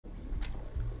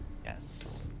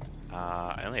Yes.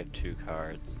 I only have 2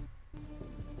 cards.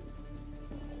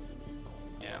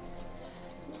 Yeah.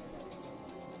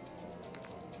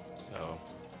 So,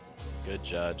 good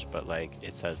judge, but like,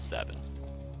 it says 7.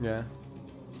 Yeah.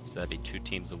 So that'd be 2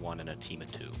 teams of 1 and a team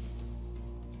of 2.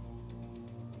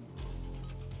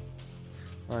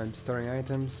 I'm storing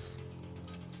items.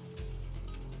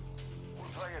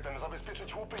 Ultra 1,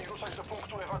 zabezpieczyć łupy i ruszać do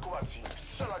punktu ewakuacji.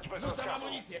 Strzelać bez Rzucam rozkazu.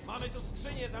 amunicję! Mamy tu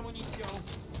skrzynię z amunicją!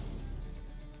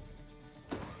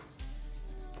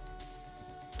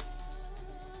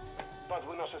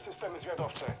 Padły nasze systemy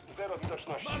zwiadowcze. Zero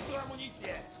widoczności. Mam tu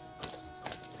amunicję!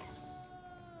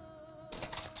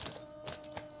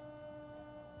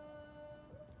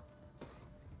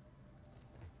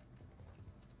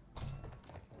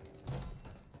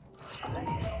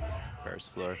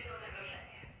 First floor.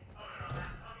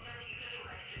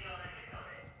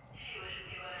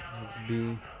 Let's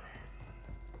be.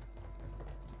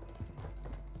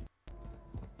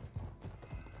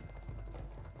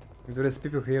 If there is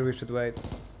people here, we should wait.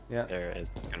 Yeah. There is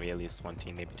gonna be at least 1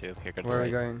 team, maybe 2. Here, go to Where the are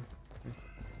you right.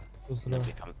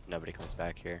 going? Nobody comes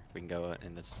back here. We can go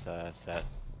in this set.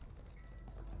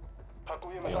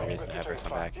 Hakujemy The za only reason to ever come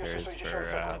bezpieczeństwa. back here Jeszcze is 60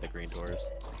 for sekund. the green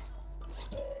doors.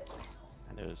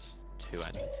 And there's 2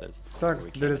 entrances. Sucks,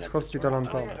 We came there in is this hospital door. on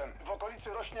top. W okolicy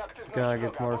rośnie aktywność Gonna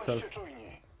get wroga. more Bądźcie self.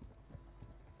 czujni.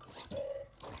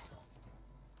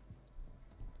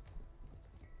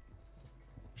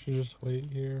 Should just wait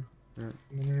here. Yeah.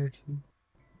 A minute or 2.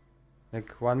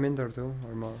 Like 1 minute or 2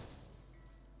 or more.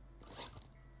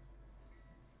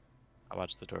 I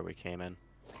watched the door we came in.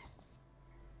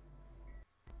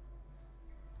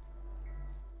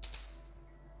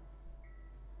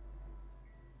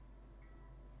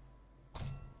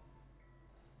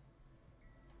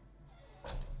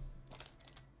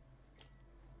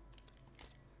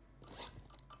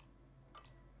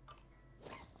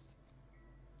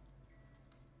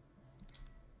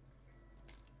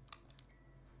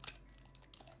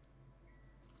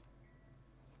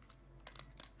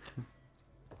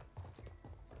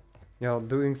 Yo,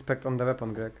 do inspect on the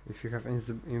weapon, Greg, if you have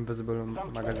invisible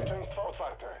Zamki magazine. bezpieczeństwa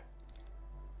otwarte.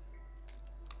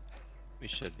 We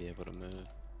should be able to move.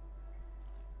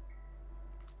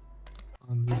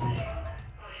 Invisible.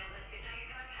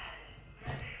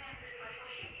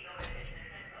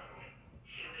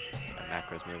 Our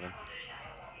macro's moving.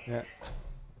 Yeah.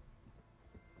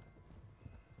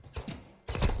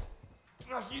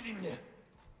 Trafili mnie!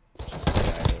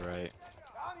 Yeah, to the right.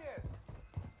 Tam jest!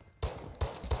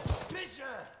 Krycie!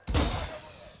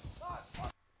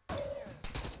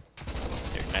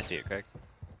 Here, can I see it, Craig?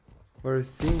 Where is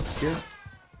C? It's here.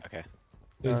 Okay.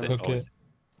 They Is it took always- it.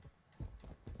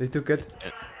 They took it.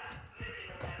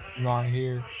 Not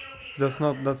here. That's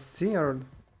not, that's C or?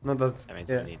 No, that's, That means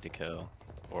yeah. we need to kill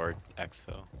or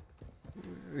exfil.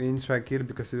 We didn't try kill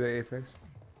because we were AFX.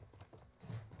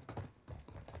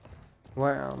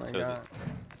 Why? Oh my So is it- god.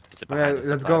 Is it Yeah, behind the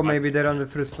let's supply go, box? maybe they're on the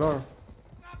first floor.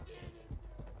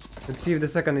 Let's see if the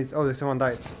second is... Oh, someone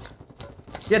died.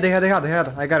 Yeah, they had.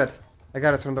 I got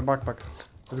it from the backpack.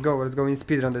 Let's go in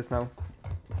speed on this now.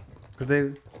 Cause they...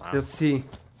 Wow. Let's see.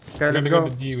 Okay, We let's gotta go.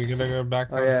 to D. We gotta go back.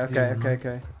 Oh down yeah, to D, okay, man.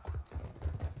 okay.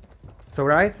 So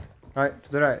right? Right,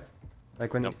 to the right.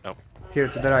 Like when... Nope. Here,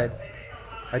 to the right.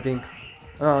 I think.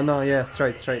 Oh no, yeah,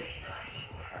 straight.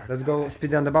 Let's go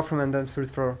speed down the bathroom and then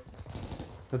first floor.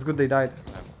 That's good they died.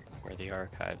 Where the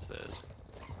archives is.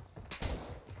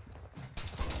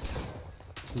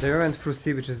 They went through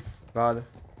C, which is bad.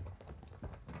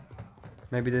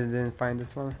 Maybe they didn't find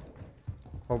this one.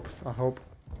 I hope.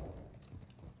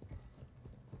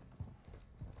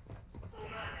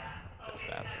 That's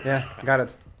bad. Yeah, got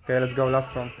it. Okay, let's go,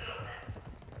 last one.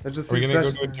 Let's just Are we use gonna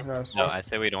go flashes to a and rush. No, I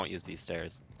say we don't use these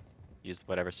stairs. Use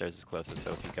whatever stairs is closest.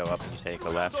 So if you go up and you take a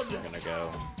left, you're gonna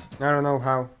go. I don't know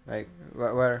how. Like,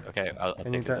 where? Okay, I'll take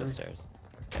you Anytime. those stairs.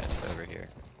 Yeah, it's over here.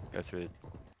 Go through.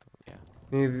 Yeah.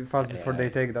 We need to be fast before they Yeah.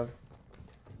 take that.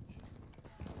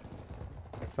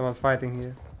 Someone's fighting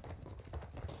here.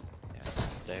 Yeah.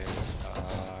 Stairs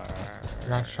are. I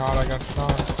got shot.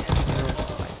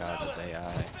 Oh my god, it's AI.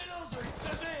 Wyluzuj!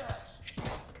 Przeżyjesz!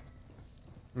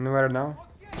 And where now?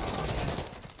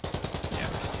 Yeah,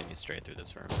 we continue straight through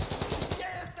this room. Nie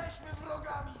jesteśmy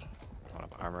wrogami! One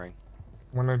of armoring.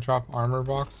 I'm gonna drop armor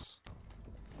box.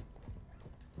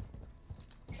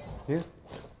 Here?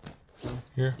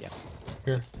 Here. Yeah.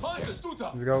 Here. Chodź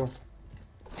tutaj! Let's go.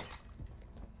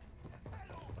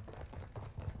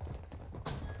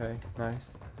 Okay,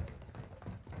 nice.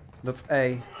 That's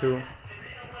A, too.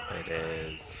 It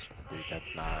is.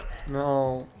 That's not.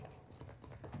 No.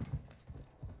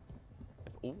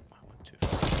 Ooh, I went too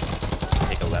far.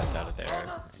 Take a left out of there.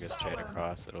 Go straight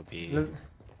across. It'll be Let's-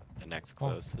 the next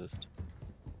closest.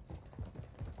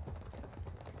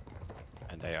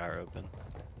 And they are open.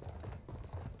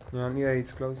 Yeah,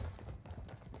 it's closed.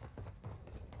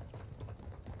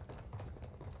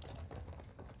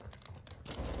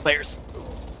 Players.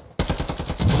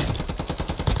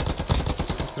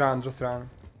 Just run.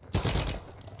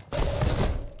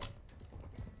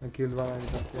 I killed one, I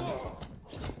didn't kill.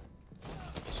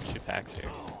 There's 2 packs here.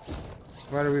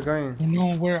 Where are we going? Oh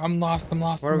no, where? I'm lost.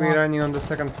 Where are we running on the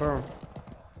second floor?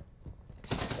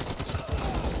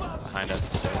 Behind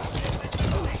us.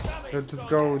 Let's just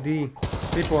go D.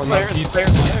 People on Players, that.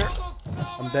 players.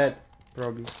 I'm dead,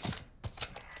 probably.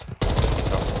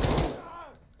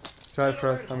 Sorry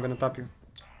first, I'm gonna tap you.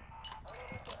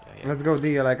 Yeah. Let's go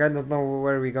D, like I don't know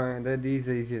where we're going. The D is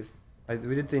the easiest. We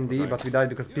did it in D, but we died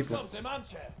because people. Dobrze, mam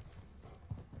cię.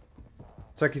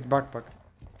 Check his backpack.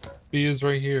 B is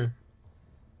right here.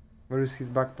 Where is his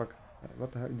backpack?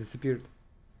 What the hell? It disappeared.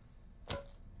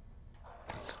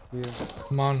 Here.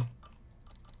 Come on.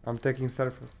 I'm taking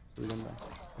surface, so we don't die.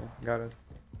 Okay, got it.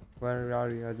 Where are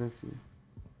you? I don't see you.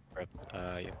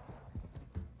 Yeah.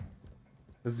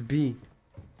 It's B.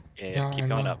 Yeah, I keep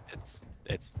going know. up. It's.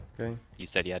 Okay. You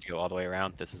said you had to go all the way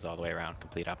around. This is all the way around.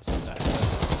 Complete opposite side.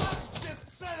 Cię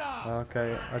strzela!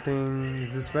 Okay, I think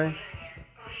it's this way.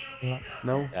 Yeah.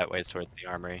 No? That way's towards the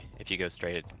armory. If you go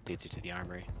straight, it leads you to the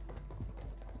armory.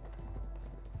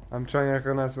 I'm trying to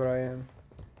recognize where I am.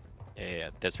 Yeah.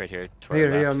 This right here. To our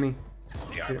Here left, on me.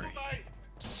 The armory.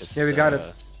 This, Yeah, we got it.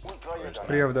 Ultra 1.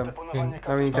 3 of them. Deponowanie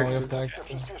I mean, Oh, text. you have to się act-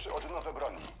 przyspieszy odnowę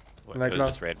broni. What Like goes last-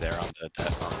 just right there on the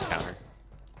counter.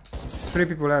 It's 3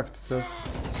 people left, it says.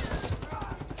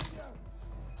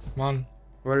 Come on.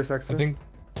 Where is I Axel? think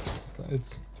it's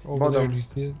over there. Bottom. Do you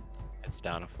see it? It's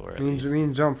down a floor. At We least.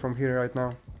 need jump from here right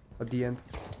now. At the end.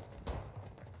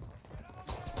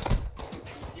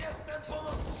 Jestem pod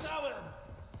ostrzałem!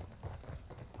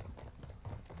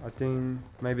 I think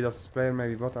maybe that's player,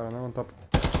 maybe bot, I don't know, on top.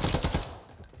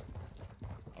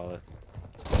 All it.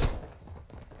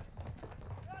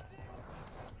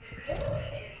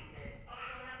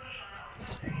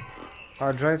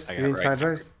 Hard drives? I You got need right hard here.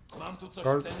 drives? Mam tu coś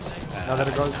Gold. cennego.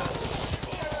 Another gold.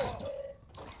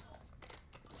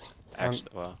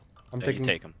 Actually, well, I'm yeah, taking.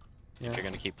 you take them. Yeah. If you're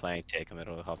gonna keep playing, take them.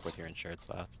 It'll help with your insured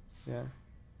slots. Yeah.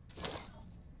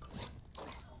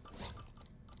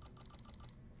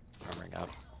 Armoring up.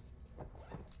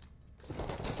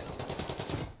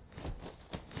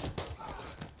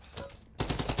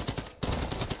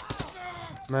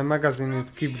 My magazine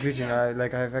is keep glitching. I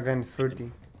have again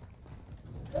 30.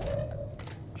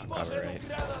 On cover Poszedł right.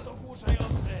 granat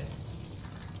ogłuszający!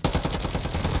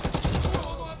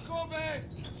 Odłamkowy!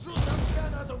 Rzucam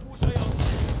granat ogłuszający!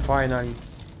 Finally.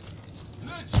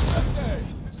 Lecimy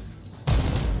tekst!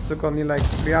 Took only like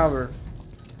 3 hours.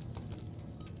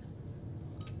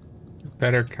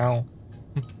 Better count.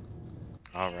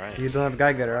 All right. You don't have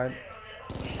Geiger, right?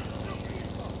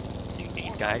 You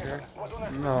need Geiger?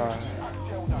 No.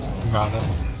 Got it.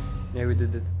 Yeah, we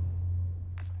did it.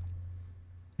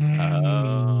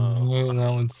 Oh,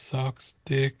 that one sucks,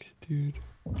 dick, dude.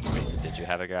 Wait, so did you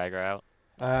have a Geiger out?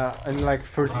 And like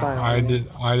first time. I did.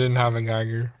 I didn't have a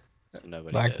Geiger So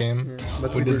nobody that did. game. Yeah,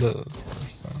 but We we did did. the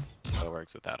first time. So it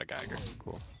works without a Geiger.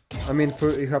 Cool. I mean,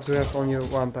 you have to have only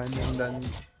one time, and then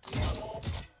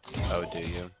Oh, do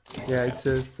you? yeah, it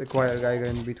says acquire Geiger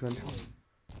in B20.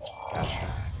 Gotcha.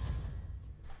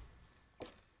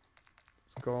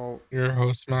 Let's go. You're a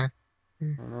host, Mac. I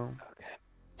don't know. Okay.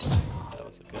 That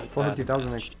was a good.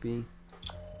 40,000 match. XP.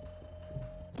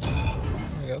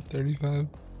 I got 35.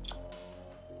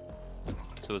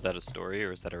 So is that a story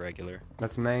or is that a regular?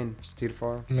 That's main. Tier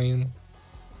 4. I mean,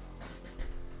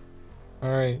 all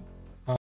right.